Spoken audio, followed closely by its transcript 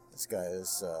This guy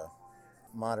is a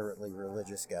moderately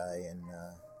religious guy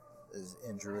is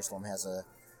in Jerusalem, has a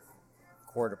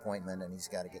court appointment, and he's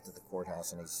got to get to the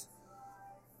courthouse, and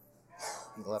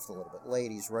he left a little bit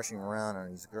late. He's rushing around, and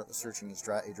he's searching. He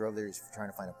drove there. He's trying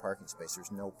to find a parking space.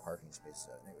 There's no parking space.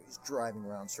 Anyway, he's driving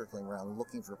around, circling around,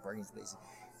 looking for a parking space.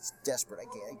 He's desperate.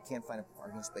 I can't find a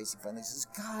parking space. He finally says,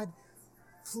 "God,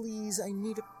 please, I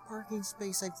need a parking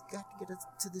space. I've got to get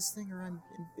to this thing, or I'm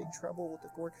in big trouble with the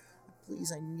court.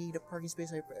 Please, I need a parking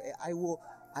space. I will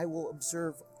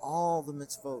observe all the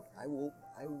mitzvot. I will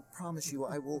promise you.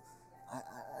 I will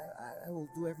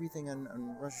do everything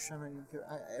on Rosh Hashanah,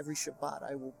 every Shabbat.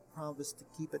 I will promise to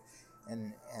keep it."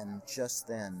 And just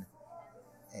then,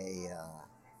 a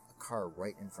car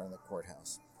right in front of the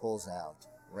courthouse pulls out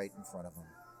right in front of him,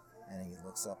 and he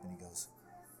looks up and he goes,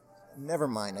 "Never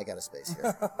mind, I got a space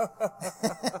here."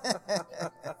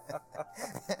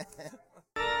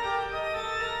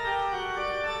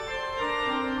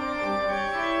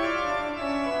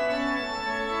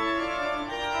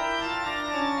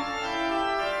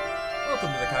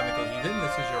 Welcome to the Comical Heathen.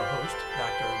 This is your host,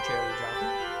 Dr. Jerry Jaffe.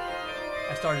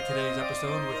 I started today's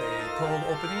episode with a cold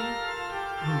opening.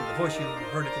 The voice you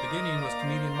heard at the beginning was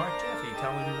comedian Marc Jaffe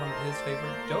telling one of his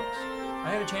favorite jokes. I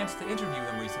had a chance to interview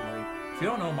him recently. If you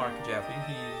don't know Marc Jaffe,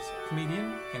 he's a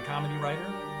comedian and comedy writer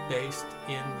based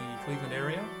in the Cleveland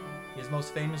area. He is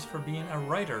most famous for being a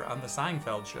writer on The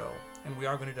Seinfeld Show, and we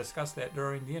are going to discuss that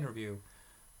during the interview.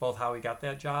 Both how he got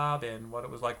that job and what it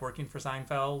was like working for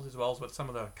Seinfeld, as well as what some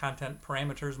of the content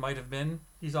parameters might have been.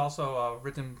 He's also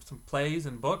written some plays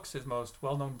and books. His most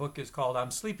well-known book is called I'm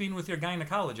Sleeping with Your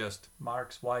Gynecologist.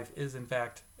 Marc's wife is, in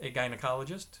fact, a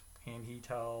gynecologist, and he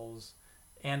tells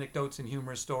anecdotes and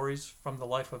humorous stories from the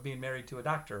life of being married to a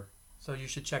doctor. So you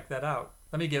should check that out.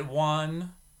 Let me get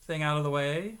one thing out of the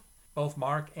way. Both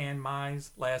Marc and my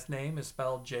last name is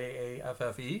spelled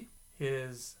Jaffe.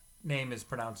 His name is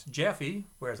pronounced Jaffe,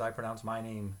 whereas I pronounce my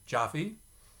name Jaffe.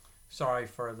 Sorry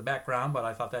for the background, but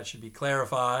I thought that should be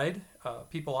clarified.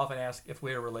 People often ask if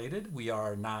we are related. We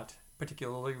are not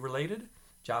particularly related.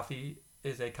 Jaffe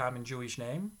is a common Jewish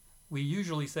name. We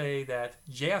usually say that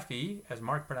Jaffe, as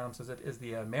Marc pronounces it, is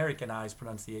the Americanized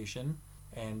pronunciation,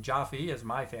 and Jaffe, as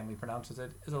my family pronounces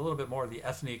it, is a little bit more the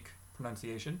ethnic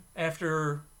pronunciation.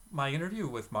 After my interview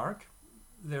with Marc,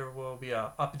 there will be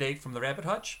an update from the Rabbit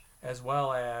Hutch, as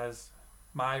well as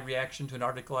my reaction to an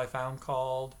article I found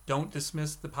called Don't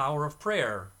Dismiss the Power of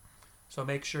Prayer. So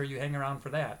make sure you hang around for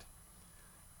that.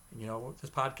 You know,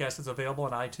 this podcast is available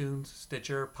on iTunes,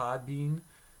 Stitcher, Podbean.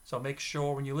 So make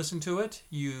sure when you listen to it,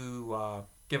 you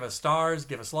give us stars,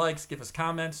 give us likes, give us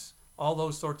comments. All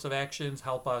those sorts of actions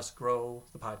help us grow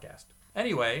the podcast.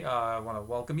 Anyway, I want to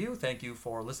welcome you. Thank you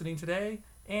for listening today.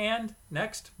 And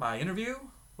next, my interview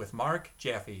with Marc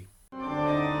Jaffe.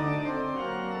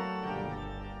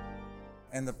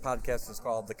 And the podcast is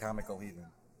called The Comical Heathen.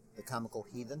 The Comical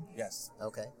Heathen? Yes.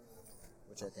 Okay.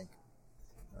 Which I think,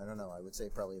 I don't know, I would say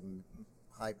probably a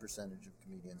high percentage of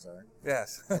comedians are.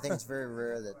 Yes. I think it's very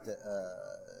rare that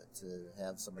to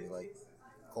have somebody like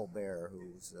Colbert,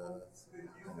 who's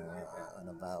an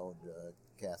avowed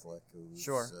Catholic, who's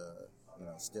sure.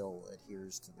 Still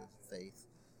adheres to the faith.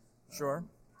 Sure.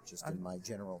 Just in my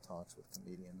general talks with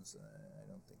comedians, I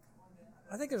don't think.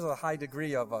 I think there's a high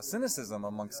degree of cynicism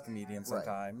amongst comedians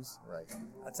sometimes. Right.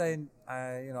 I'd say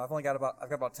I've got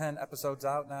about 10 episodes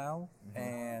out now,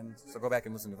 and so go back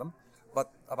and listen to them.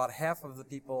 But about half of the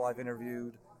people I've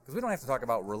interviewed, because we don't have to talk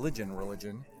about religion,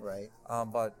 right?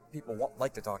 But people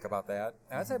like to talk about that,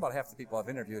 and I'd say about half the people I've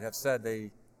interviewed have said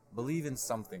they believe in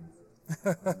something.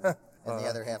 And the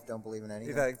other half don't believe in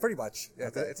anything? Pretty much.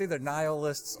 Okay. It's either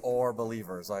nihilists or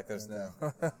believers. Like there's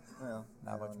well,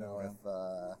 not much know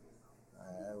if.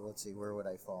 Let's see, where would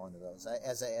I fall into those?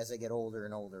 As I get older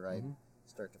and older, I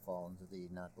start to fall into the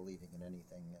not believing in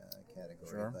anything category.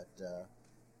 Sure.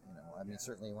 But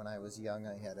certainly when I was young,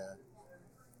 I had a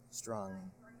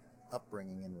strong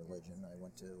upbringing in religion. I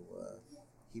went to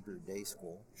Hebrew day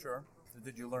school. Sure.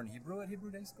 Did you learn Hebrew at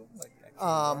Hebrew day school?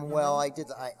 Well, I did.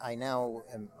 I now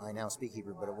speak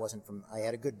Hebrew, but it wasn't from. I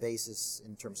had a good basis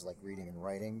in terms of like reading and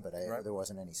writing, but there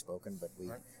wasn't any spoken. But we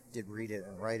did read it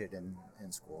and write it in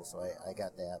school, so I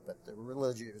got that. But the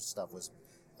religious stuff was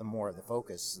the more of the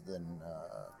focus than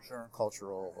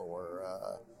cultural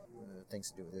or things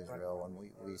to do with Israel. And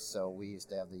we used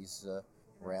to have these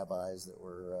rabbis that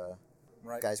were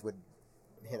guys would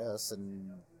hit us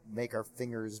and make our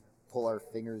fingers. Pull our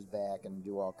fingers back and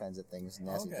do all kinds of things,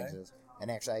 nasty things. And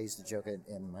actually, I used to joke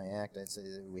in my act. I'd say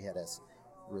that we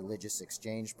religious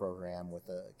exchange program with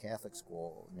a Catholic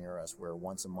school near us, where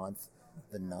once a month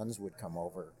the nuns would come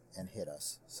over and hit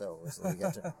us. So we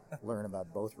got to learn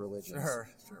about both religions. Sure.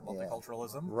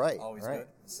 Multiculturalism. Right. Always right. good.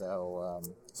 So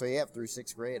yeah, through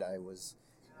 6th grade, I was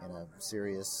in a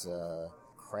serious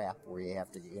crap where you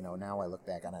have to, now I look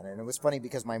back on it. And it was funny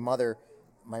because my mother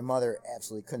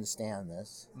absolutely couldn't stand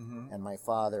this. Mm-hmm. And my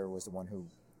father was the one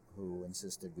who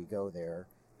insisted we go there,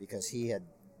 because he had,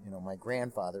 my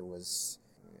grandfather was,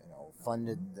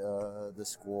 funded the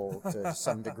school to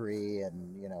some degree,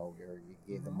 and or he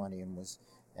gave the money and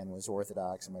was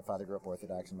Orthodox, and my father grew up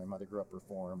Orthodox and my mother grew up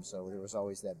Reformed, so there was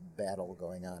always that battle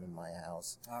going on in my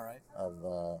house. All right.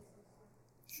 Of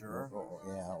sure.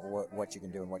 What you can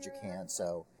do and what you can't.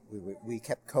 So we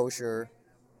kept kosher,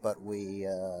 but we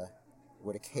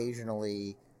would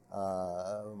occasionally.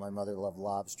 My mother loved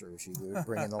lobster. She would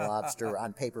bring in the lobster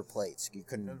on paper plates. You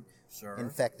couldn't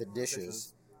infect the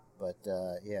dishes. But,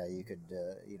 you could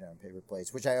eat it on paper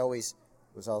plates, which I always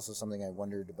was also something I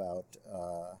wondered about,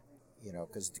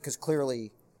 because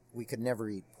clearly we could never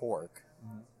eat pork.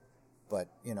 Mm-hmm. But,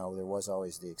 there was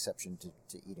always the exception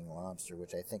to eating lobster,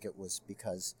 which I think it was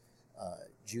because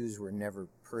Jews were never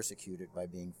persecuted by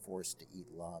being forced to eat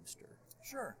lobster.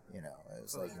 Sure. It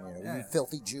was you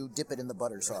filthy Jew, dip it in the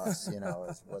butter sauce, it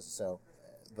was so.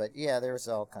 But, yeah, there was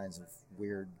all kinds of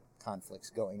weird conflicts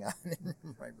going on in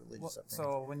my religious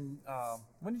upbringing. So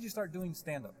when did you start doing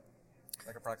stand-up,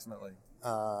 like approximately?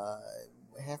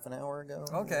 Half an hour ago.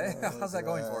 Okay. How's that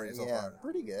going for you so far?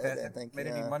 Pretty good. I think. Made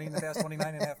any money in the past 29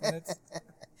 and a half minutes?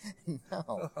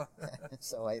 No.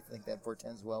 So I think that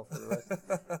portends well for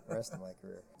the rest of my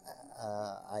career.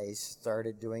 I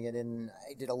started doing it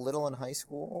I did a little in high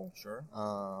school. Sure.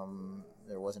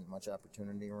 There wasn't much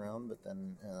opportunity around, but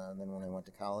then when I went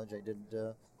to college, I did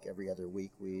every other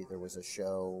week. There was a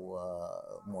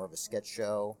show, more of a sketch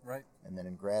show. Right. And then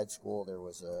in grad school, there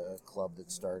was a club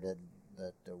that started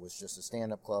that was just a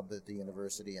stand-up club at the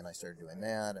university, and I started doing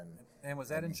that. And was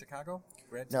that in Chicago?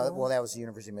 No, well, that was the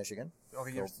University of Michigan.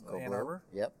 Okay, Ann Arbor?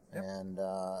 Yep. And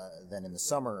then in the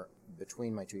summer,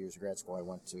 between my 2 years of grad school, I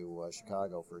went to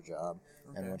Chicago for a job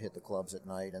and would hit the clubs at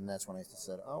night, and that's when I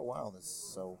said, oh, wow, this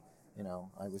is so...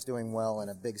 I was doing well in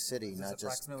a big city, not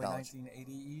just college. Approximately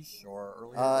 1980-ish or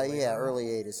earlier? Early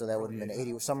 80s. So that would have been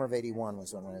 80. Summer of 81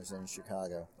 was when I was in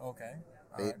Chicago. Okay.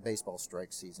 Baseball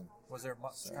strike season. Was there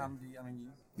much comedy?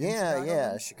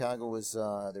 Yeah. Chicago was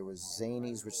there was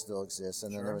Zanies, which still exists,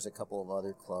 and then there was a couple of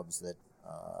other clubs that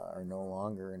are no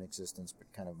longer in existence,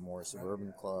 but kind of more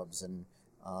suburban clubs, and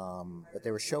but they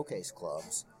were showcase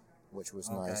clubs, which was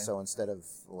nice. So instead of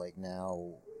like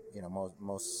now.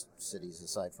 Most cities,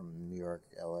 aside from New York,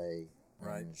 L.A.,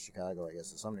 and Chicago, I guess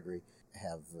to some degree,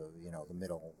 have the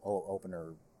middle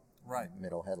opener,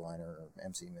 middle headliner, or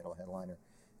MC middle headliner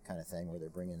kind of thing, where they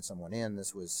bring in someone in.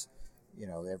 This was,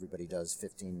 everybody does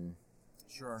 15,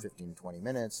 20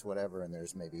 minutes, whatever, and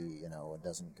there's maybe a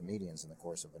dozen comedians in the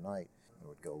course of a night. It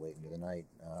would go late into the night,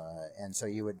 and so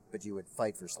you would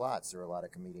fight for slots. There were a lot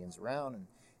of comedians around,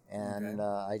 and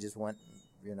I just went.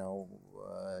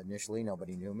 Initially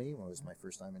nobody knew me. It was my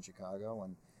first time in Chicago,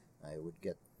 and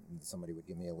somebody would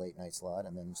give me a late night slot,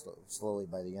 and then slowly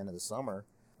by the end of the summer,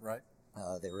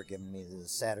 they were giving me the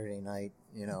Saturday night,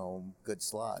 good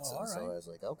slots. So I was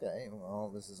like, okay,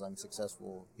 well, I'm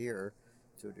successful here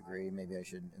to a degree. Maybe I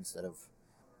should, instead of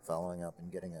following up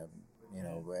and getting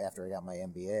after I got my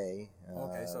MBA,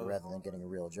 rather than getting a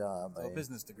real job. So a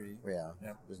business degree. Yeah,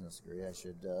 business degree. I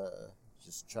should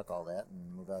just chuck all that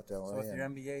and move out to LA. So with your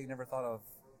MBA, you never thought of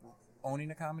owning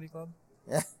a comedy club?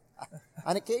 Yeah.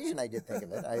 On occasion, I did think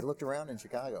of it. I looked around in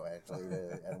Chicago, actually,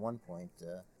 at one point.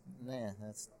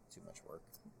 That's too much work.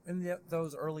 In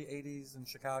those early 80s in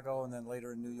Chicago and then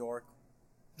later in New York,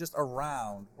 just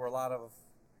around, were a lot of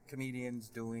comedians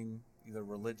doing either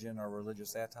religion or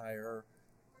religious satire?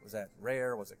 Was that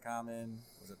rare? Was it common?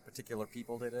 Was it particular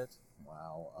people did it?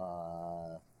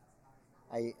 Wow.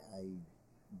 I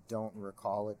don't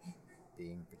recall it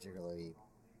being particularly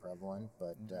prevalent,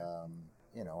 but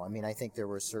I think there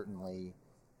were certainly,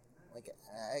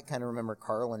 I kind of remember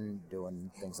Carlin doing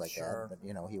things like that, but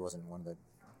he wasn't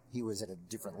he was at a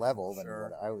different level than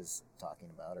what I was talking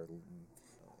about or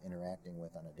interacting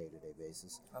with on a day-to-day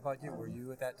basis. How about you? Were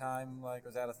you at that time,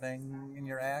 was that a thing in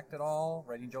your act at all,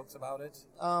 writing jokes about it?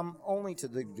 Only to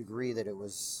the degree that it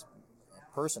was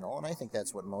personal, and I think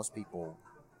that's what most people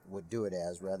would do it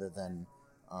as, rather than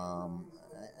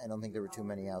I don't think there were too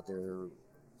many out there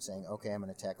saying, okay, I'm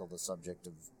going to tackle the subject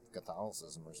of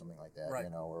Catholicism or something like that,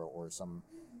 or some,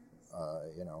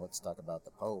 let's talk about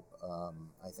the Pope.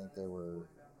 I think they were,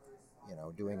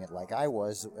 doing it like I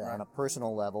was on a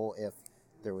personal level. If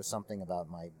there was something about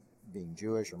my being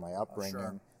Jewish or my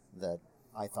upbringing that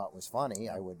I thought was funny,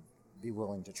 I would be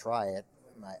willing to try it.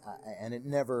 And it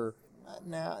never, at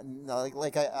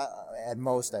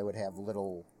most I would have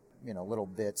little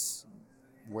bits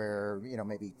where,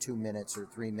 maybe 2 minutes or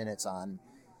 3 minutes on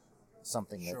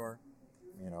something that,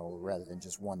 rather than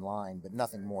just one line, but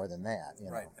nothing more than that.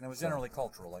 Right, and it was generally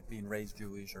cultural, like being raised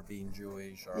Jewish or being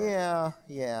Jewish. Or...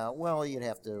 Yeah. Well, you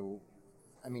have to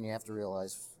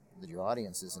realize that your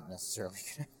audience isn't necessarily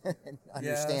going to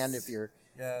understand if you're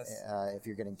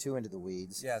getting too into the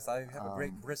weeds. Yes, I have a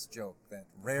great bris joke that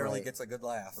rarely gets a good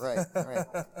laugh. Right.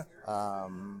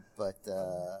 But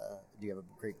do you have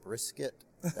a great brisket?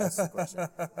 That's the question.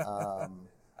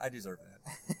 I deserve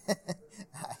that.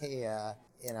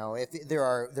 If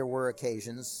there were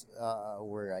occasions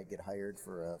where I get hired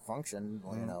for a function,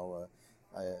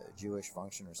 a Jewish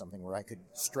function or something, where I could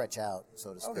stretch out,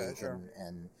 so to speak,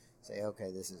 and say,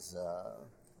 okay, this is a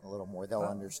little more. They'll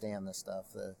understand this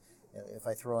stuff. If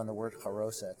I throw in the word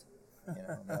charoset,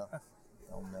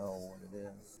 they'll know what it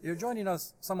is. You're joining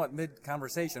us somewhat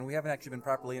mid-conversation. We haven't actually been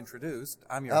properly introduced.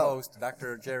 I'm your host,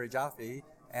 Dr. Jerry Jaffe,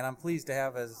 and I'm pleased to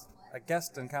have as a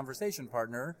guest and conversation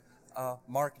partner,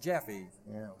 Marc Jaffe.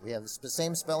 Yeah, we have the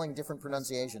same spelling, different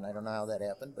pronunciation. I don't know how that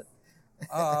happened, but...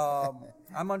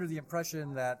 I'm under the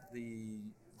impression that the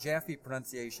Jaffe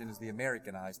pronunciation is the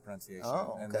Americanized pronunciation,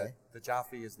 and that the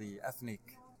Jaffe is the ethnic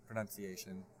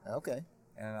pronunciation. Okay.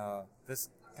 And this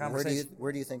conversation...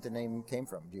 Where do you think the name came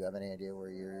from? Do you have any idea where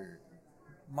you're...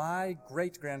 My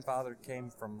great-grandfather came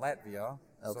from Latvia,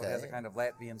 so it has a kind of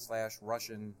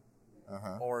Latvian/Russian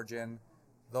origin,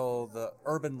 though the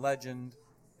urban legend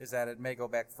is that it may go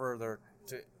back further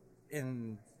to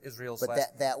in Israel.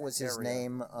 But that was his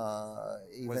name,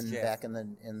 even back in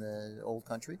the old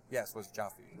country. Yes, was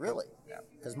Jaffe. Really? Yeah.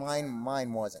 Because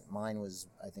mine wasn't. Mine was,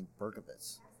 I think,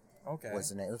 Berkovitz. Okay. Was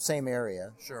the name? Same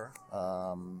area. Sure.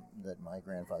 That my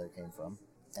grandfather came from,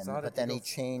 but then he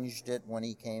changed it when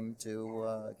he came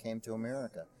to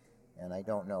America, and I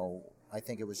don't know. I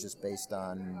think it was just based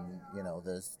on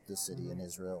the city in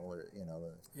Israel, or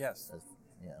yes.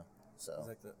 So it's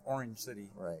like the Orange City.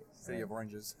 Right. City of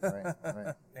oranges. Right.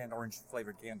 And orange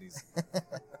flavored candies.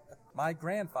 My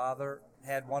grandfather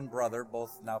had one brother,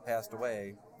 both now passed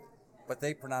away, but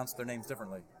they pronounced their names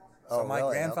differently. So my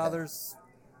grandfather's,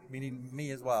 meaning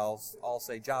me as well, all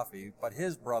say Jaffe, but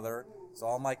his brother, so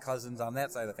all my cousins on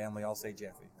that side of the family all say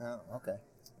Jaffe. Oh, okay.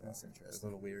 That's interesting. It's a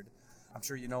little weird. I'm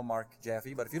sure you know Marc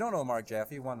Jaffe, but if you don't know Marc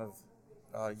Jaffe, one of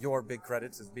your big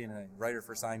credits is being a writer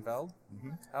for Seinfeld.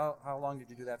 Mm-hmm. How long did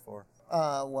you do that for?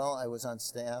 Well, I was on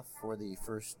staff for the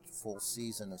first full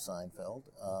season of Seinfeld,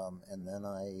 and then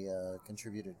I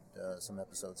contributed some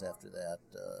episodes after that,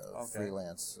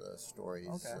 freelance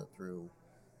stories through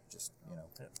just,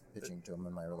 pitching to them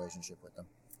and my relationship with them.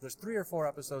 There's 3 or 4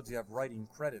 episodes you have writing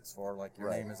credits for, like your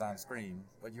name is on screen,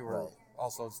 but you were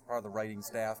also part of the writing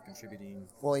staff, contributing.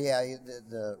 Well, yeah,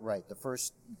 the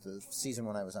season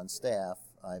when I was on staff,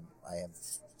 I have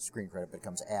screen credit, but it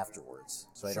comes afterwards,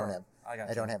 so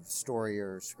I don't have story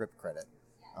or script credit.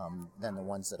 Then the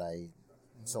ones that I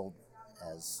sold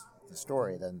as the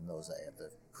story, then those I have the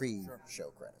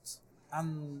pre-show credits.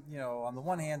 On the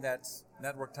one hand, that's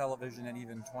network television, and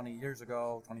even 20 years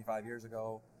ago, 25 years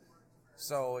ago.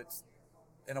 So it's,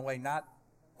 in a way, not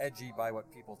edgy by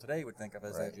what people today would think of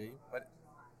as edgy. But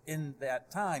in that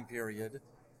time period,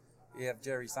 you have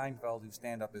Jerry Seinfeld, whose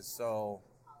stand-up is so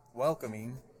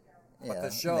welcoming. But the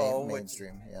show,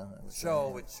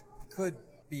 which could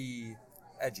be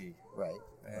edgy. Right.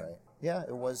 Yeah,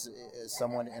 it was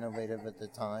somewhat innovative at the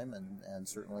time, and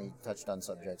certainly touched on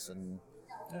subjects and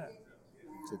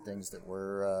to things that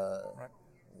were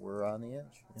on the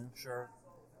edge. Yeah. Sure.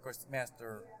 Of course,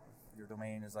 master your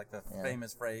domain is like the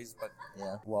famous phrase, but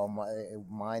well,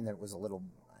 mine that was a little,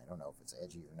 I don't know if it's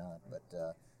edgy or not, but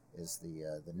is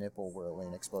the nipple where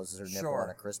Elaine exposes her nipple on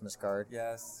a Christmas card.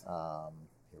 Yes.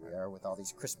 Here we are with all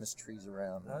these Christmas trees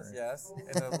around. Yes,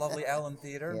 in the lovely Allen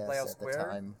Theater, yes, Playhouse at Square. The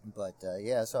time. But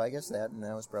so I guess that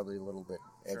was probably a little bit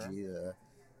edgy.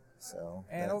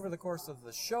 And over the course of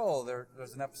the show,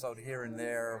 there's an episode here and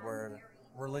there where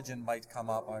religion might come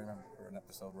up. I remember an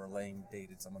episode where Elaine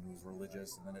dated someone who was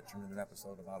religious, and then it turned into an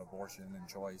episode about abortion and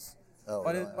choice.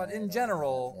 But in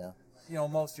general,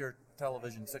 most of your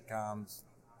television sitcoms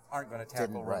aren't going to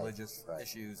tackle religious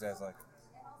issues as like.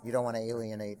 You don't want to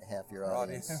alienate half your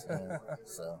audience.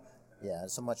 So,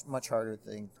 it's a much harder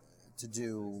thing to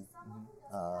do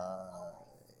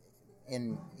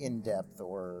in depth,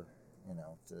 or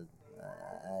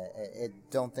I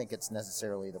don't think it's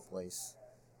necessarily the place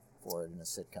for it in a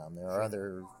sitcom. There are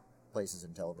other places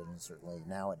in television, certainly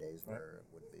nowadays, where it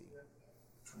would be.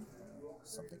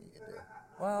 something you could do.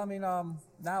 Well, I mean,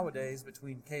 nowadays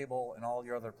between cable and all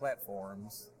your other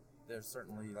platforms, there's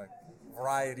certainly like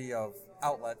variety of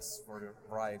outlets for a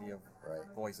variety of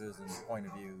voices and point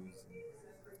of views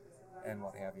and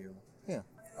what have you. Yeah.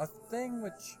 A thing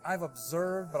which I've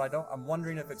observed, but I'm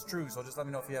wondering if it's true. So just let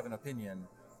me know if you have an opinion.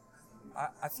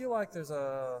 I feel like this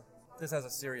has a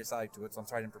serious side to it, so I'm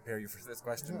trying to prepare you for this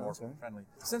question more friendly.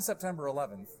 Since September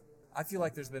 11th, I feel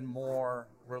like there's been more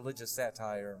religious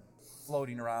satire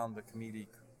floating around the comedic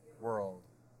world.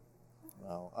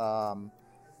 Well,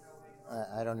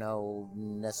 I don't know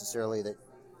necessarily that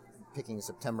picking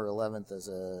September 11th as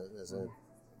a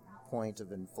point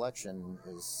of inflection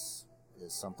is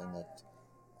something that,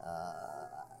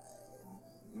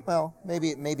 well,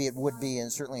 maybe it would be,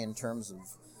 and certainly in terms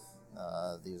of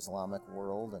the Islamic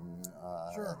world and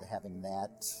having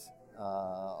that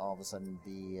all of a sudden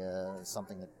be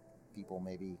something that people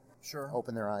maybe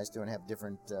open their eyes to and have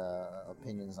different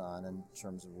opinions on in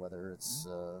terms of whether it's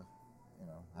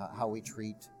how we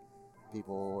treat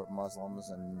people, Muslims,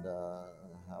 and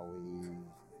how we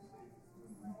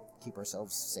keep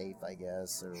ourselves safe, I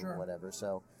guess, or whatever.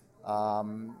 So,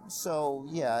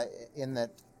 yeah, in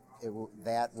that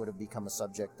that would have become a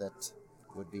subject that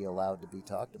would be allowed to be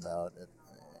talked about,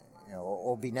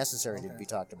 or be necessary to be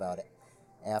talked about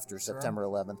after September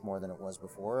 11th more than it was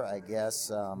before. I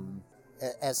guess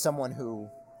as someone who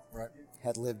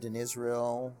had lived in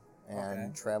Israel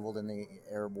and traveled in the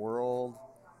Arab world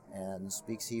and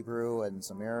speaks Hebrew and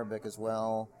some Arabic as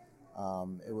well,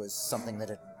 it was something that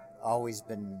had always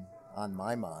been on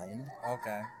my mind.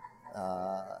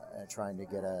 Trying to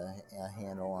get a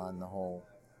handle on the whole,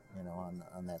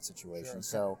 on that situation.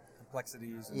 So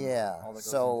complexities. And all that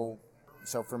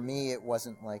so for me, it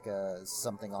wasn't like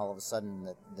something all of a sudden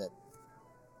that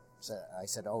I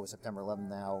said, oh, September 11th,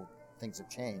 now things have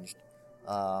changed.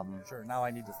 Now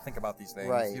I need to think about these things.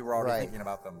 Right, you were already thinking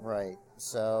about them. Right.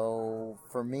 So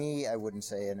for me, I wouldn't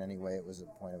say in any way it was a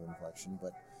point of inflection,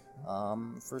 but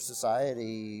for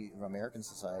society, American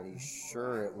society,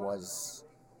 sure it was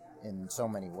in so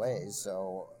many ways.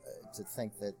 So to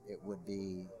think that it would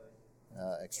be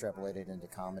extrapolated into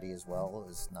comedy as well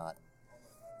is not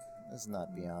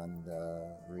beyond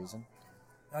reason.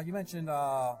 Now you mentioned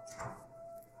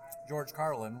George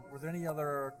Carlin. Were there any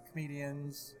other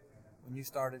comedians when you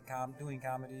started doing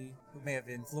comedy who may have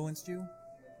influenced you?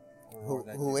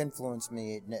 Who influenced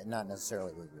me? Not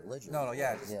necessarily with religion. No,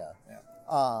 yeah.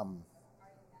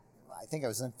 I think I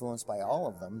was influenced by all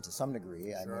of them to some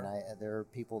degree. I mean, there are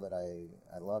people that I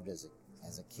loved as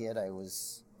a kid. I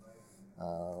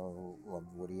loved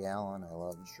Woody Allen. I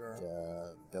loved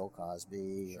Bill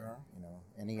Cosby.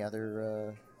 Any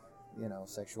other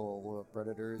sexual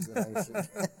predators that I should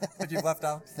that you've left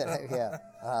out.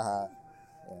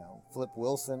 Flip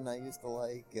Wilson I used to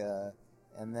like,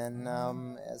 and then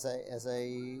as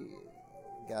I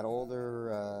got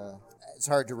older, it's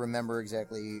hard to remember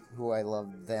exactly who I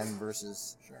loved then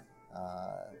versus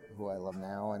who I love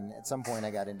now. And at some point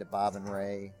I got into Bob and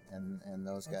Ray, and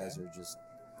those guys are just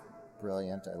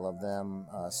brilliant. I love them.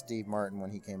 Steve Martin, when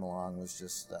he came along, was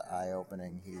just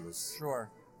eye-opening. He was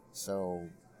so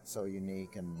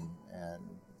unique and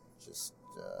just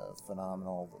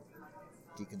phenomenal,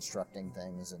 deconstructing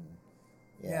things. And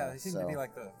he seemed to be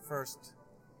like the first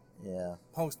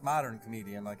postmodern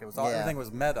comedian. Like everything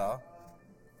was meta,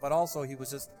 but also he was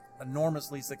just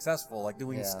enormously successful. Like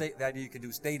doing the idea you could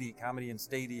do comedy in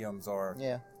stadiums or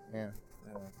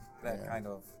that kind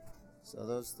of. So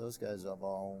those guys have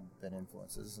all been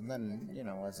influences, and then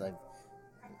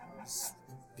as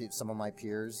some of my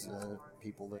peers,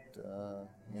 people that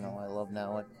I love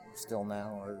now,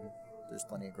 there's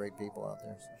plenty of great people out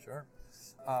there. So.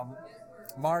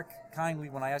 Marc kindly,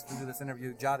 when I asked him to do this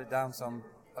interview, jotted down some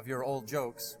of your old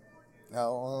jokes.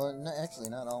 Oh, well, actually,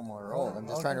 not all more old. I'm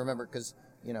just trying to remember because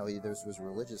there was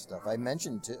religious stuff. I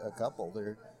mentioned a couple.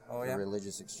 The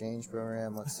religious exchange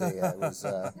program. Let's see, it was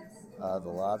the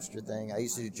lobster thing. I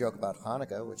used to joke about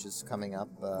Hanukkah, which is coming up.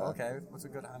 What's a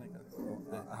good Hanukkah?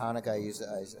 Hanukkah,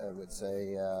 I would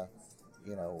say,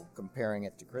 comparing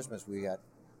it to Christmas,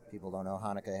 people don't know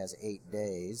Hanukkah has 8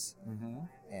 days,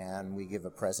 and we give a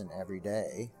present every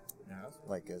day. Yes.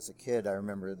 Like as a kid, I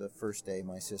remember the first day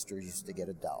my sister used to get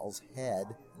a doll's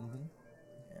head,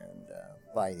 and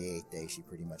by the 8th day, she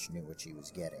pretty much knew what she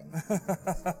was getting.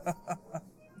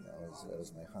 that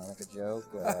was my Hanukkah joke.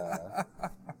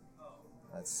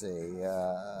 Let's see.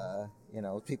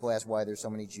 People ask why there's so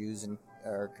many Jews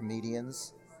are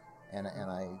comedians, and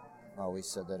I always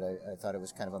said that I thought it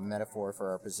was kind of a metaphor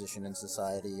for our position in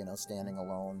society, standing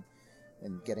alone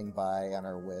and getting by on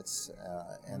our wits,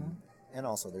 And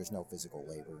also, there's no physical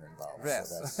labor involved.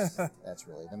 Yes. So that's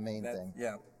really the main thing.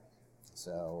 Yeah.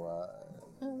 So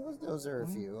those are a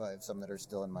few. I have some that are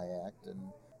still in my act and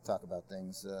talk about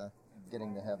things,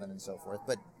 getting to heaven and so forth.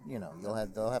 But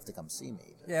they'll have to come see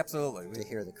me. Yeah, absolutely. To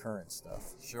hear the current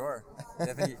stuff. Sure.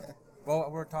 Well,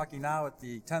 we're talking now at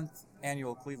the 10th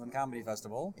annual Cleveland Comedy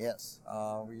Festival. Yes.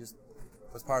 We just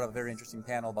was part of a very interesting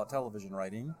panel about television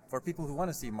writing. For people who want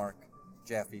to see Marc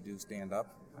Jaffe do stand-up,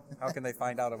 how can they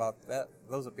find out about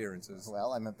those appearances?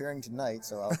 Well, I'm appearing tonight,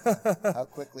 so how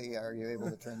quickly are you able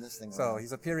to turn this thing around? So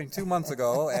he's appearing 2 months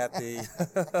ago at the...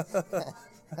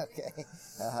 Okay.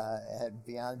 And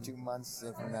beyond 2 months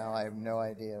from now, I have no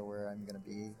idea where I'm going to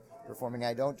be performing.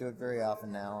 I don't do it very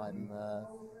often now. I'm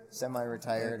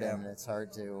semi-retired, and it's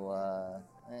hard to...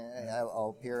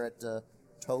 I'll appear at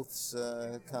Toth's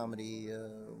comedy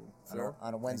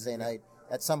on a Wednesday night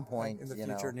at some point. In the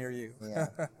future near you. Yeah,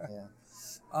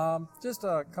 yeah. Just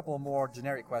a couple more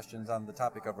generic questions on the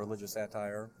topic of religious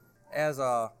satire. As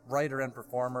a writer and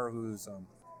performer who's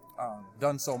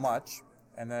done so much,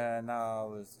 and then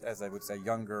as I would say,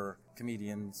 younger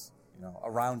comedians,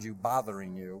 around you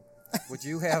bothering you, would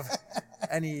you have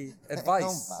any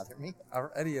advice? Don't bother me.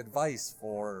 Any advice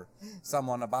for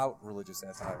someone about religious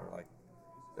satire? Like,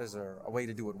 is there a way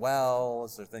to do it well?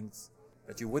 Is there things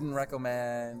that you wouldn't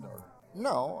recommend? Or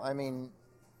no, I mean,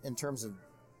 in terms of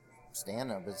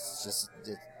stand-up, it's just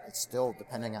it's still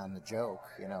depending on the joke.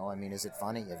 I mean, is it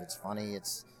funny? If it's funny,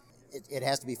 it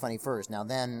has to be funny first. Now,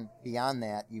 then beyond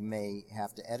that, you may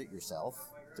have to edit yourself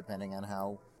depending on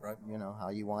how how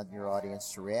you want your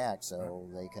audience to react. So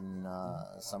they can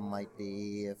some might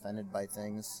be offended by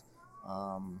things.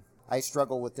 I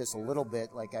struggle with this a little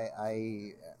bit. Like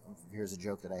I here's a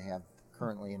joke that I have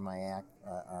currently in my act.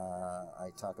 I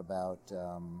talk about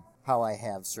how I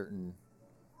have certain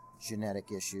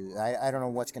genetic issues. I don't know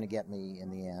what's going to get me in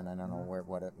the end. I don't know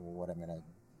what I'm going to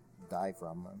die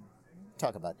from.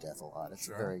 Talk about death a lot. It's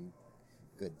a very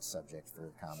good subject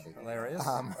for comedy. Hilarious.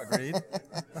 Agreed.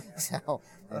 So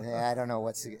I don't know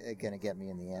what's going to get me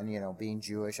in the end. Being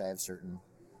Jewish, I have certain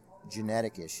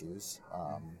genetic issues.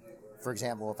 For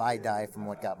example, if I die from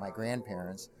what got my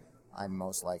grandparents, I'm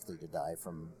most likely to die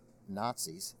from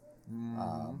Nazis,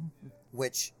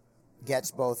 which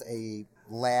gets both a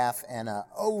laugh and a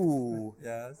oh.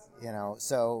 Yes.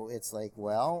 So it's like,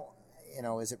 well,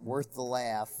 is it worth the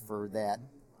laugh for that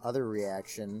other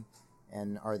reaction?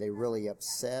 And are they really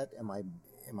upset? Am I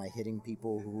hitting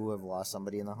people who have lost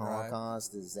somebody in the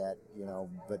Holocaust? Is that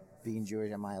But being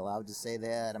Jewish, am I allowed to say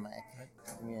that? Am I?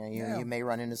 You may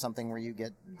run into something where you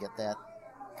get that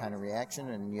kind of reaction,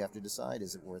 and you have to decide: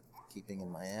 is it worth keeping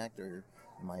in my act, or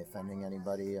am I offending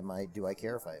anybody? Do I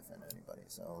care if I offend anybody?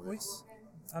 So that's.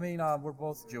 We're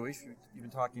both Jewish. You've been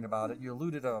talking about it. You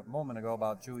alluded a moment ago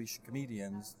about Jewish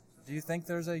comedians. Do you think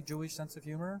there's a Jewish sense of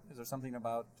humor? Is there something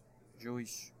about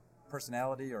Jewish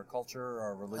personality or culture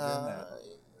or religion that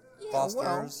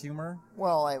fosters humor?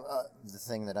 Well, the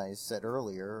thing that I said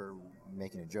earlier,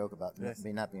 making a joke about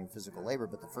me not being physical labor,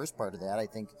 but the first part of that I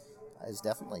think is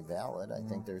definitely valid. I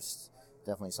think there's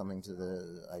definitely something to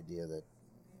the idea that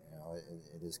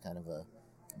it is kind of a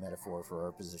metaphor for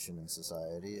our position in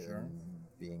society and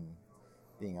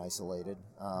being isolated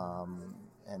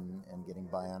and getting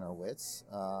by on our wits.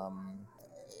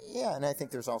 And I think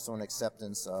there's also an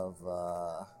acceptance of.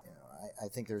 I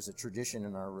think there's a tradition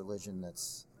in our religion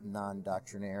that's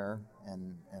non-doctrinaire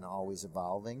and always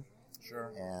evolving.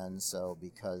 Sure. And so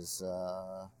because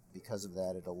of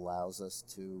that, it allows us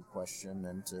to question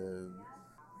and to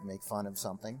make fun of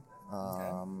something.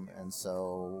 And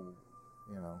so,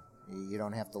 you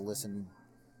don't have to listen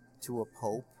to a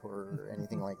pope or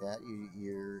anything like that.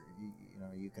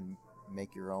 You can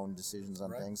make your own decisions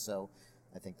on things. So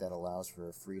I think that allows for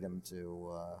a freedom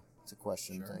to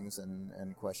question things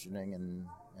and questioning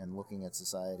and looking at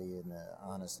society in an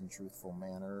honest and truthful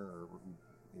manner, or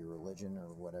your religion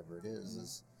or whatever it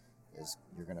is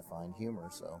you're going to find humor.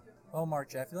 So. Well, Marc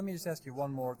Jaffe, let me just ask you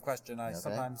one more question. I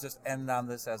sometimes just end on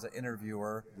this as an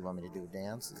interviewer. You want me to do a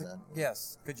dance?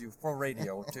 Yes. Could you, for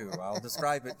radio too? I'll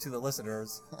describe it to the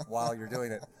listeners while you're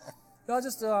doing it. No,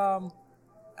 just on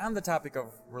the topic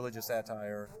of religious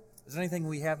satire, is there anything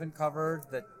we haven't covered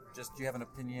that just do you have an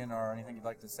opinion or anything you'd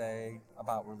like to say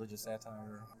about religious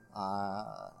satire?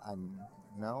 I'm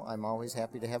always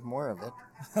happy to have more of it.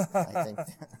 I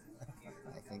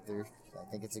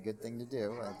think it's a good thing to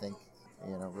do. I think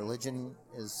religion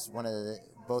is one of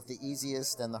both the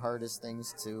easiest and the hardest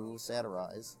things to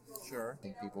satirize. Sure. I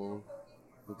think people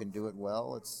who can do it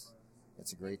well, it's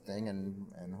a great thing,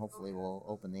 and hopefully will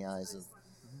open the eyes of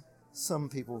some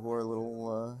people who are a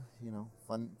little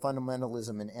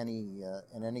Fundamentalism in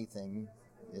anything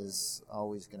is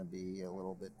always going to be a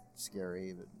little bit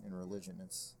scary, but in religion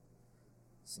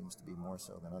seems to be more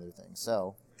so than other things.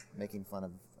 So making fun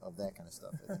of that kind of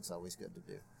stuff, I think, is always good to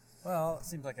do. Well, it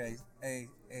seems like a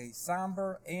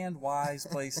somber and wise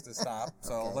place to stop.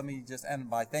 So Okay. let me just end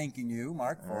by thanking you,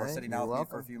 Marc, for All right, sitting you're out with me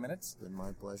welcome. for a few minutes. It's been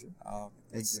my pleasure. Thank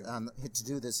It's you. to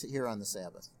do this here on the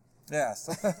Sabbath. Yes.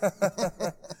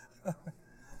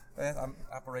 I'm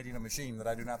operating a machine that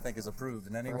I do not think is approved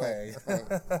in any way. Right.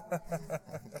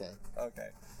 Okay. Okay.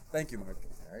 Thank you, Marc.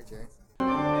 All right, Jerry.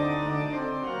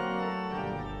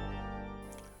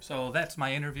 So that's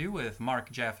my interview with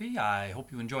Marc Jaffe. I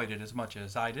hope you enjoyed it as much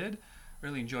as I did.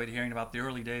 Really enjoyed hearing about the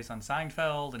early days on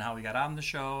Seinfeld and how he got on the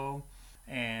show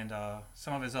and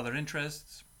some of his other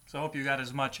interests. So I hope you got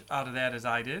as much out of that as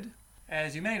I did.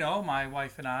 As you may know, my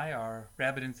wife and I are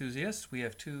rabbit enthusiasts. We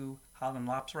have 2 Holland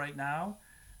Lops right now,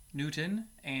 Newton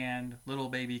and little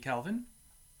baby Calvin.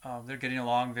 They're getting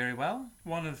along very well.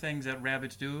 One of the things that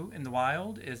rabbits do in the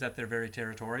wild is that they're very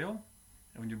territorial.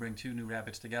 And when you bring 2 new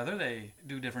rabbits together, they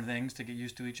do different things to get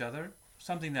used to each other.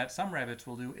 Something that some rabbits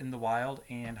will do in the wild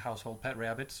and household pet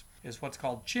rabbits is what's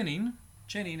called chinning.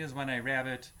 Chinning is when a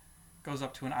rabbit goes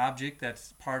up to an object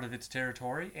that's part of its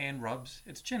territory and rubs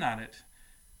its chin on it,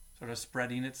 sort of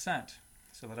spreading its scent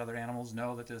so that other animals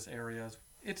know that this area is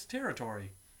its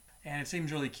territory. And it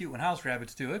seems really cute when house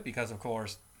rabbits do it because, of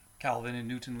course, Calvin and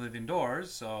Newton live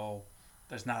indoors, so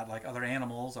there's not like other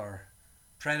animals or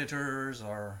predators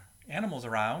or animals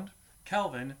around.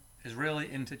 Calvin is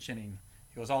really into chinning.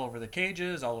 He goes all over the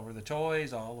cages, all over the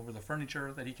toys, all over the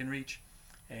furniture that he can reach,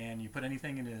 and you put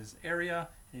anything in his area,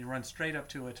 and he runs straight up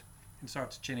to it and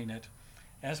starts chinning it.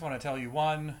 And I just want to tell you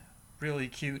one really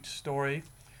cute story.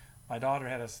 My daughter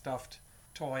had a stuffed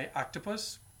toy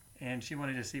octopus, and she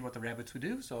wanted to see what the rabbits would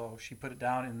do, so she put it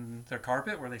down in their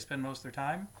carpet where they spend most of their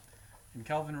time, and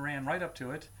Calvin ran right up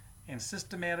to it and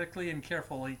systematically and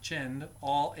carefully chinned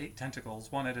all 8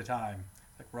 tentacles one at a time.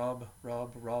 Like rub,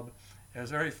 rub, rub. It was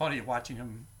very funny watching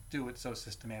him do it so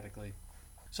systematically.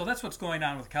 So that's what's going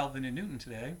on with Calvin and Newton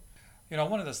today. You know,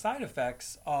 one of the side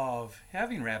effects of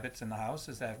having rabbits in the house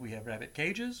is that we have rabbit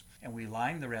cages, and we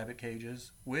line the rabbit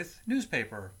cages with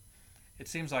newspaper. It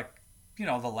seems like, you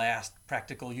know, the last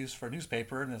practical use for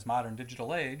newspaper in this modern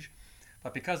digital age.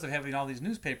 But because of having all these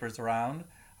newspapers around,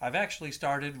 I've actually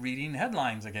started reading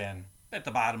headlines again. At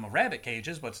the bottom of rabbit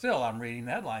cages, but still I'm reading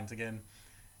the headlines again.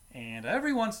 And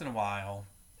every once in a while,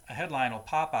 a headline will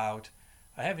pop out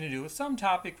having to do with some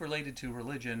topic related to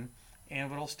religion, and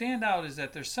what will stand out is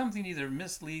that there's something either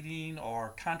misleading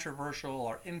or controversial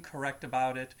or incorrect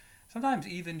about it, sometimes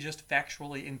even just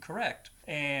factually incorrect.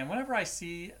 And whenever I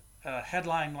see a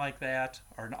headline like that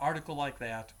or an article like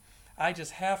that, I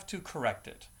just have to correct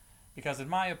it. Because in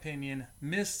my opinion,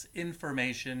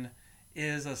 misinformation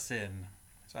is a sin.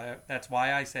 So that's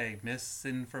why I say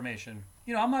misinformation.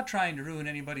 You know, I'm not trying to ruin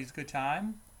anybody's good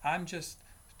time. I'm just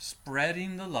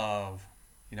spreading the love.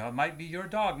 You know, it might be your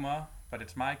dogma, but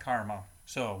it's my karma.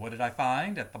 So what did I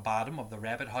find at the bottom of the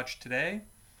rabbit hutch today?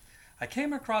 I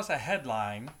came across a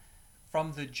headline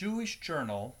from the Jewish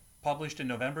Journal, published in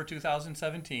November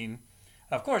 2017.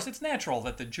 Of course, it's natural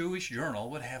that the Jewish Journal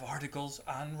would have articles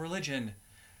on religion,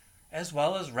 as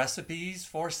well as recipes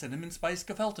for cinnamon spice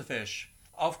gefilte fish.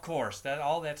 Of course,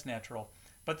 that's natural.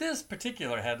 But this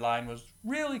particular headline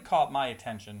really caught my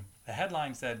attention. The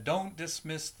headline said, "Don't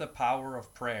dismiss the power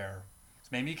of prayer."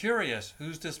 It's made me curious,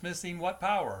 who's dismissing what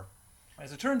power?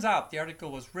 As it turns out, the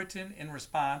article was written in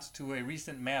response to a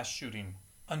recent mass shooting.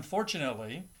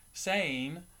 Unfortunately,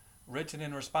 saying written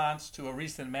in response to a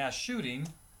recent mass shooting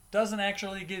doesn't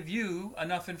actually give you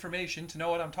enough information to know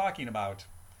what I'm talking about,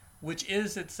 which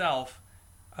is itself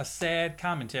a sad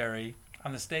commentary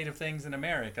on the state of things in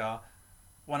America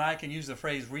when I can use the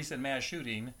phrase recent mass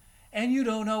shooting and you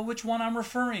don't know which one I'm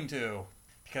referring to.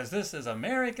 Because this is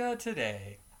America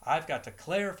today. I've got to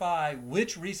clarify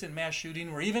which recent mass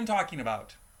shooting we're even talking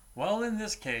about. Well, in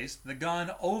this case, the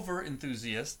gun over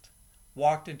enthusiast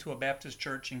walked into a Baptist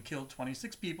church and killed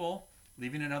 26 people,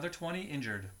 leaving another 20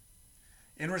 injured.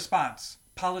 In response,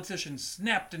 politicians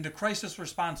snapped into crisis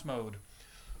response mode,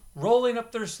 rolling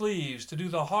up their sleeves to do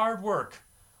the hard work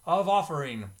of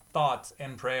offering thoughts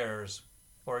and prayers.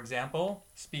 For example,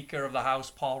 Speaker of the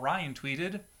House Paul Ryan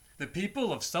tweeted, "The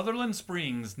people of Sutherland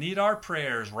Springs need our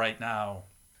prayers right now."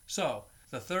 So,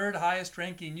 the third highest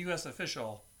ranking U.S.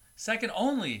 official, second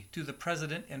only to the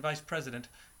president and vice president,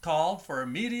 called for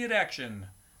immediate action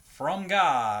from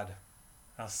God.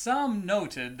 Now, some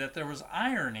noted that there was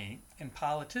irony in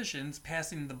politicians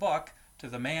passing the buck to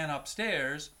the man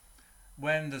upstairs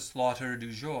when the slaughter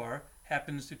du jour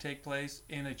happens to take place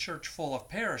in a church full of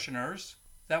parishioners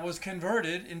that was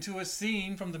converted into a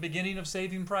scene from the beginning of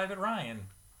Saving Private Ryan.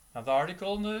 Now, the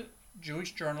article in the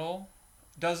Jewish Journal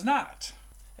does not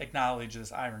acknowledge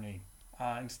this irony.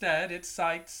 Instead, it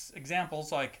cites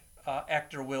examples like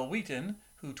actor Will Wheaton,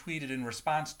 who tweeted in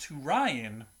response to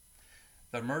Ryan,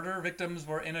 "The murder victims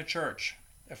were in a church.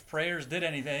 If prayers did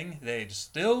anything, they'd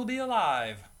still be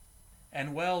alive."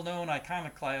 And well-known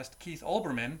iconoclast Keith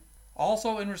Olbermann,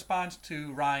 also in response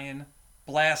to Ryan,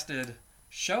 blasted,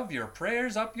 "Shove your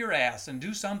prayers up your ass and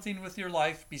do something with your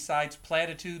life besides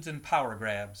platitudes and power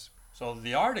grabs." So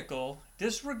the article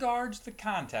disregards the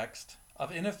context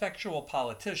of ineffectual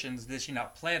politicians dishing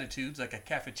out platitudes like a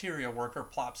cafeteria worker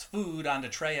plops food onto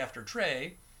tray after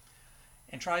tray,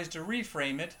 and tries to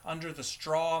reframe it under the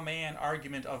straw man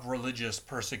argument of religious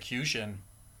persecution.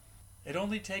 It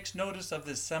only takes notice of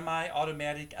this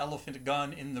semi-automatic elephant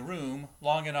gun in the room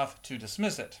long enough to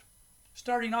dismiss it.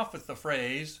 Starting off with the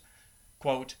phrase,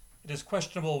 quote, "It is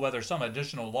questionable whether some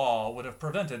additional law would have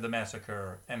prevented the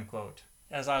massacre," end quote.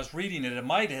 As I was reading it, it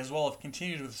might as well have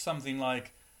continued with something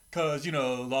like, "'Cause,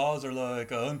 laws are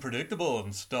unpredictable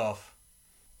and stuff."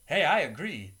 Hey, I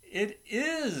agree. It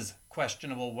is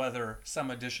questionable whether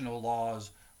some additional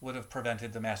laws would have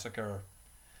prevented the massacre.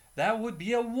 That would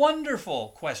be a wonderful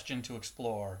question to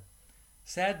explore.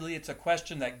 Sadly, it's a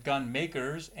question that gun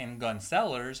makers and gun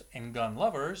sellers and gun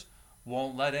lovers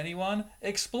won't let anyone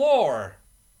explore.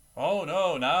 Oh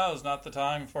no, now's not the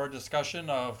time for a discussion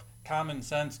of common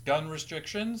sense gun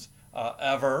restrictions,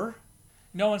 ever.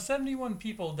 When 71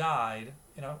 people died,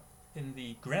 in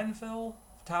the Grenfell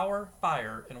Tower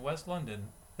fire in West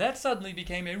London, that suddenly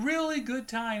became a really good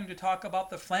time to talk about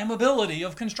the flammability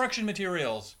of construction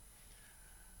materials.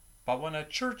 But when a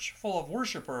church full of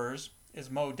worshipers is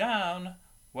mowed down,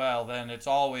 well, then it's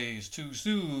always too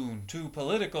soon, too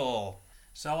political.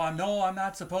 So I know I'm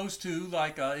not supposed to,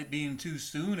 it being too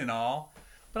soon and all,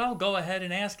 but I'll go ahead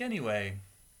and ask anyway.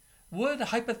 Would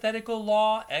hypothetical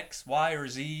law X, Y, or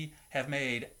Z have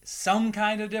made some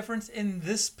kind of difference in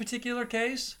this particular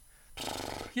case?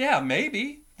 Yeah,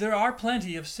 maybe. There are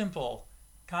plenty of simple,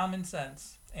 common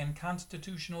sense, and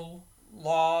constitutional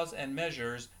laws and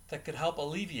measures that could help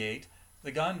alleviate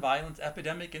the gun violence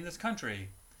epidemic in this country.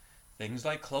 Things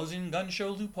like closing gun show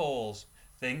loopholes,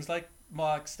 things like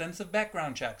more extensive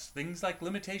background checks, things like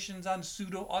limitations on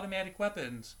pseudo-automatic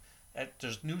weapons.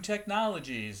 There's new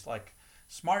technologies like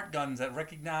smart guns that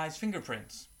recognize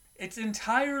fingerprints. It's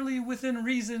entirely within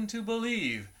reason to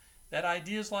believe that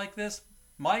ideas like this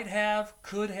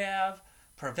could have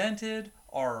prevented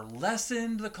or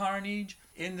lessened the carnage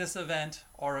in this event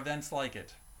or events like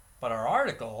it. But our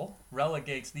article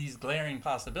relegates these glaring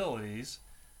possibilities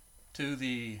to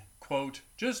the, quote,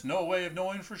 "just no way of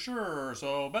knowing for sure,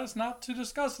 so best not to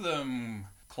discuss them"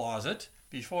 closet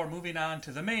before moving on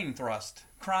to the main thrust,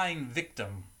 crying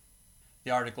victim.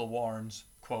 The article warns,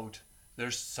 quote,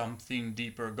 "there's something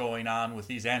deeper going on with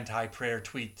these anti-prayer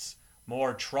tweets,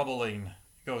 more troubling."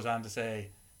 It goes on to say,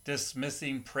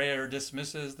 "dismissing prayer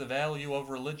dismisses the value of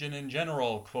religion in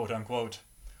general," quote unquote.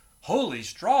 Holy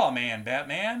straw man,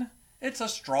 Batman. It's a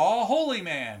straw holy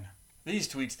man. These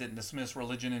tweets didn't dismiss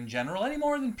religion in general any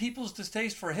more than people's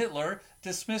distaste for Hitler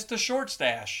dismissed a short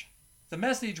stash. The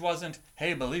message wasn't,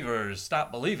 "Hey believers,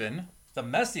 stop believing." The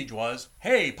message was,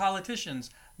 "Hey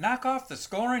politicians, knock off the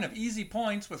scoring of easy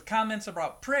points with comments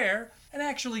about prayer and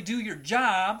actually do your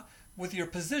job with your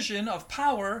position of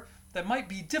power that might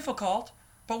be difficult,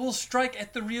 but will strike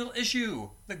at the real issue,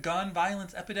 the gun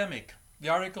violence epidemic." The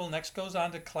article next goes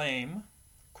on to claim,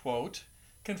 quote,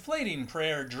 "conflating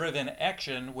prayer-driven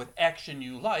action with action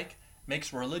you like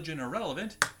makes religion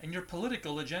irrelevant and your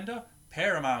political agenda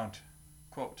paramount."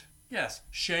 Quote, "Yes,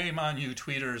 shame on you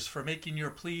tweeters for making your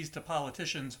pleas to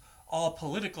politicians all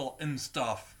political and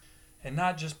stuff. And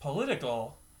not just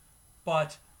political,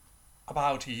 but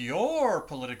about your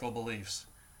political beliefs.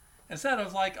 Instead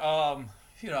of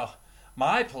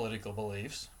my political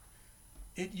beliefs,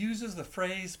 it uses the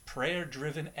phrase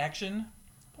prayer-driven action.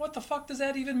 What the fuck does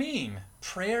that even mean?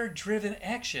 Prayer-driven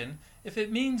action? If it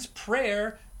means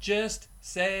prayer, just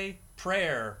say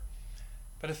prayer.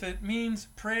 But if it means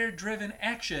prayer-driven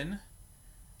action,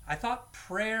 I thought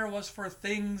prayer was for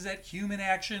things that human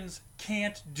actions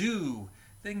can't do,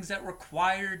 things that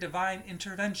require divine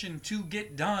intervention to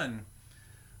get done,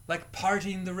 like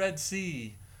parting the Red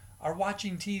Sea, or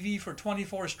watching TV for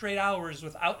 24 straight hours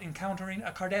without encountering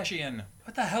a Kardashian.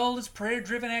 What the hell does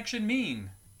prayer-driven action mean?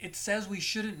 It says we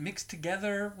shouldn't mix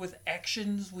together with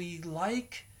actions we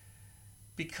like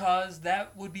because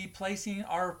that would be placing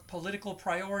our political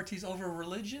priorities over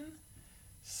religion?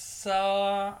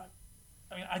 So,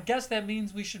 I mean, I guess that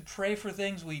means we should pray for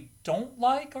things we don't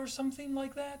like or something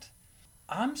like that.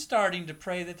 I'm starting to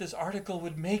pray that this article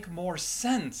would make more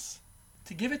sense.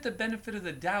 To give it the benefit of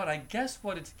the doubt, I guess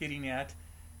what it's getting at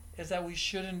is that we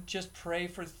shouldn't just pray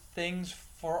for things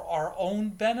for our own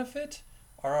benefit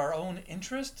or our own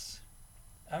interests.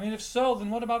 I mean, if so, then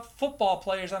what about football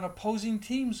players on opposing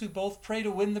teams who both pray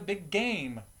to win the big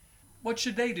game? What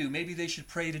should they do? Maybe they should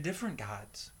pray to different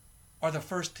gods. Or the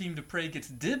first team to pray gets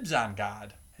dibs on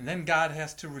God, and then God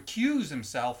has to recuse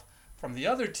himself from the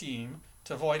other team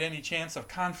to avoid any chance of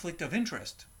conflict of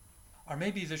interest. Or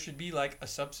maybe there should be like a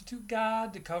substitute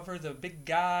god to cover the big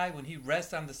guy when he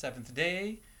rests on the seventh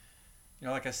day. You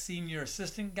know, like a senior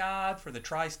assistant god for the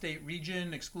tri-state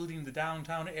region, excluding the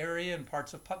downtown area and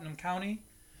parts of Putnam County.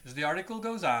 As the article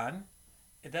goes on,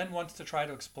 it then wants to try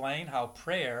to explain how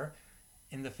prayer,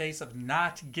 in the face of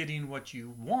not getting what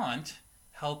you want,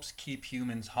 helps keep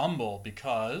humans humble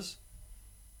because,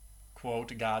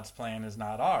 quote, God's plan is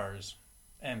not ours,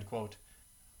 end quote.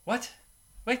 What?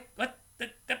 Wait, what?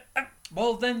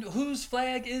 Well, then whose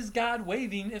flag is God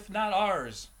waving if not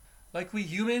ours? Like we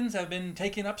humans have been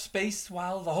taking up space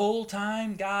while the whole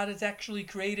time God has actually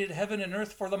created heaven and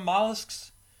earth for the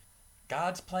mollusks?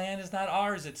 God's plan is not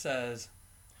ours, it says.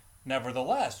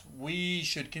 Nevertheless, we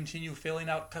should continue filling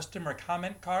out customer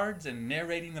comment cards and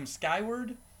narrating them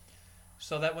skyward,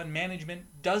 so that when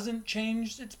management doesn't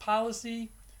change its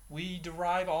policy, we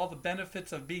derive all the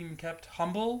benefits of being kept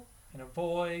humble and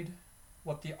avoid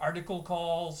what the article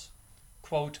calls,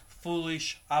 quote,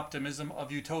 foolish optimism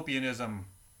of utopianism.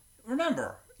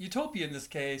 Remember, utopia in this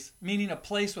case, meaning a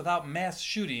place without mass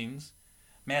shootings,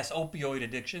 mass opioid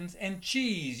addictions, and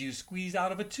cheese you squeeze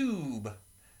out of a tube,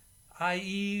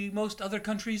 i.e. most other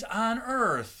countries on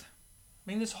Earth. I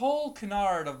mean, this whole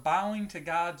canard of bowing to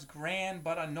God's grand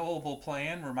but unknowable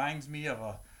plan reminds me of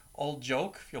an old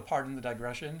joke, if you'll pardon the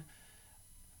digression.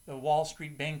 The Wall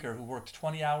Street banker who worked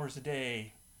 20 hours a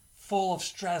day, full of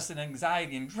stress and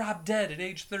anxiety, and dropped dead at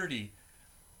age 30.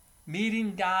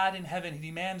 Meeting God in heaven, he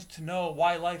demands to know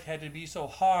why life had to be so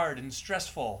hard and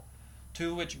stressful,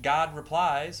 to which God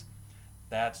replies,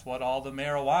 "That's what all the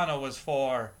marijuana was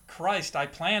for. Christ, I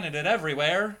planted it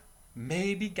everywhere."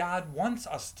 Maybe God wants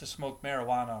us to smoke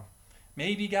marijuana.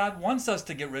 Maybe God wants us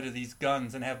to get rid of these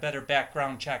guns and have better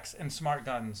background checks and smart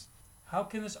guns. How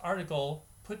can this article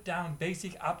put down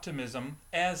basic optimism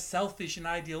as selfish and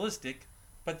idealistic,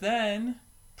 but then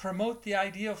promote the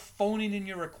idea of phoning in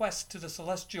your requests to the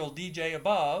celestial DJ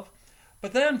above,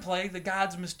 but then play the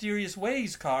God's Mysterious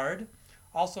Ways card,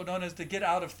 also known as the Get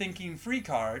Out of Thinking Free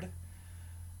card?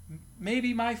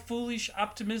 Maybe my foolish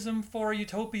optimism for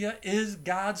utopia is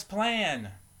God's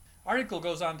plan. Article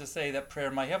goes on to say that prayer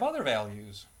might have other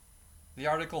values. The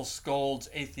article scolds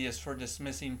atheists for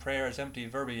dismissing prayer as empty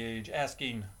verbiage,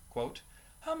 asking, quote,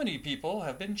 how many people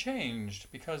have been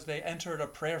changed because they entered a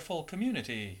prayerful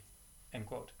community, end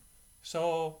quote.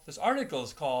 So this article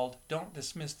is called Don't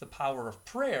Dismiss the Power of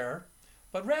Prayer,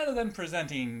 but rather than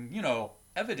presenting,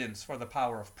 evidence for the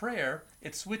power of prayer,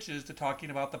 it switches to talking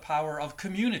about the power of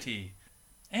community.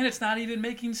 And it's not even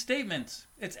making statements.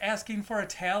 It's asking for a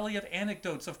tally of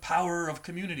anecdotes of power of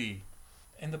community.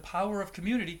 And the power of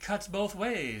community cuts both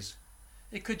ways.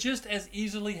 It could just as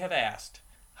easily have asked,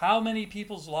 how many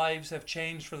people's lives have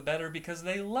changed for the better because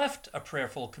they left a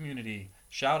prayerful community?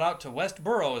 Shout out to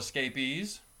Westboro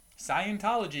escapees,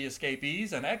 Scientology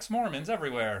escapees, and ex-Mormons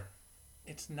everywhere.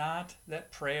 It's not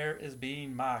that prayer is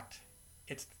being mocked.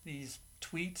 It's these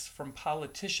tweets from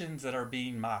politicians that are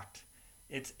being mocked.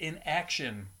 It's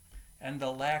inaction and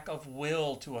the lack of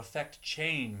will to effect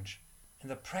change and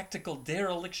the practical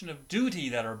dereliction of duty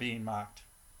that are being mocked.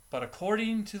 But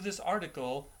according to this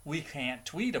article, we can't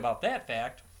tweet about that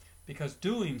fact because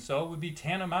doing so would be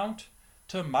tantamount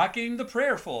to mocking the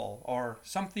prayerful or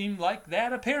something like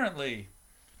that apparently.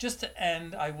 Just to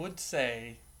end, I would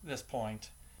say this point.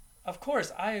 Of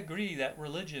course, I agree that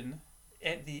religion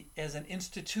as an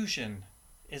institution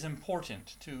is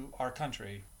important to our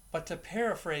country. But to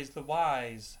paraphrase the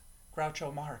wise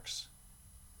Groucho Marx,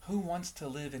 who wants to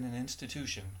live in an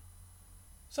institution?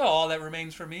 So all that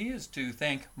remains for me is to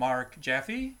thank Marc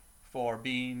Jaffe for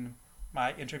being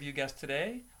my interview guest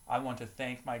today. I want to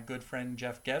thank my good friend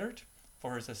Jeff Geddert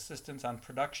for his assistance on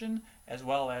production, as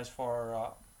well as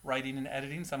for writing and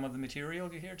editing some of the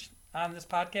material you hear on this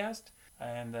podcast.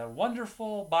 And the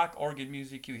wonderful Bach organ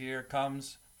music you hear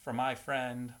comes from my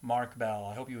friend Marc Bell.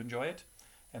 I hope you enjoy it.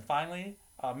 And finally,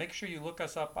 make sure you look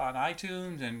us up on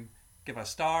iTunes and give us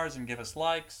stars and give us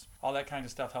likes. All that kind of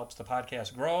stuff helps the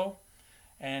podcast grow.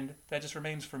 And that just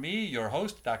remains for me, your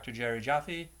host, Dr. Jerry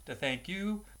Jaffe, to thank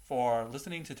you for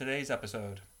listening to today's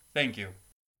episode. Thank you.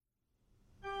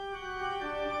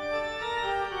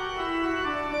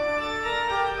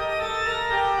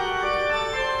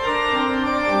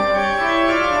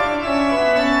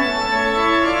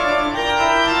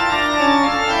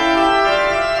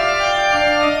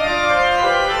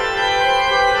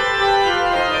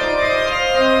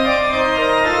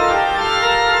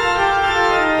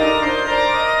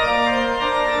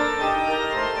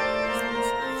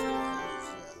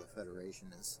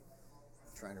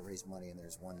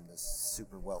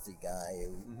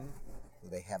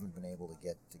 they haven't been able to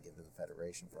give to the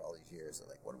Federation for all these years. They're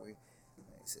like, what do we?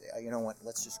 They say, you know what?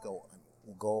 Let's just go.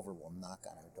 We'll go over. We'll knock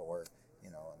on our door.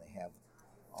 And they have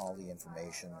all the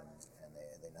information, and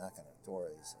they knock on our door.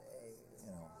 They say, hey,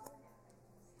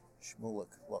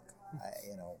 Shmulik, look,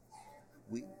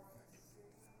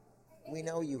 we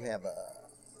know you have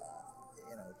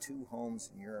 2 homes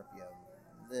in Europe. You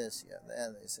have this, you have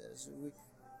that. They says,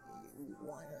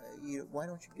 why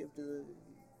don't you give to the?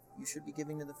 You should be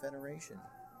giving to the Federation.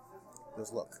 He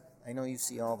goes, look, I know you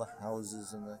see all the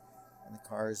houses and the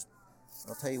cars.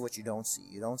 I'll tell you what you don't see.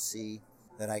 You don't see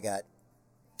that I got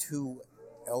 2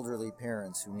 elderly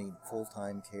parents who need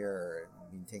full-time care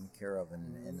and being taken care of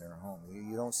in their home.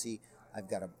 You don't see I've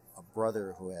got a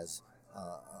brother who has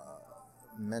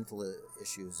mental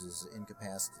issues, is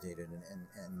incapacitated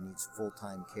and needs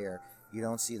full-time care. You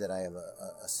don't see that I have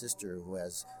a sister who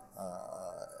has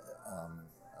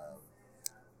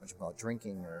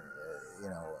drinking or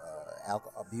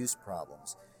alcohol abuse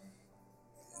problems.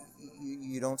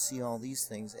 You don't see all these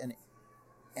things, and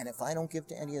if I don't give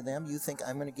to any of them, you think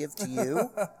I'm going to give to you?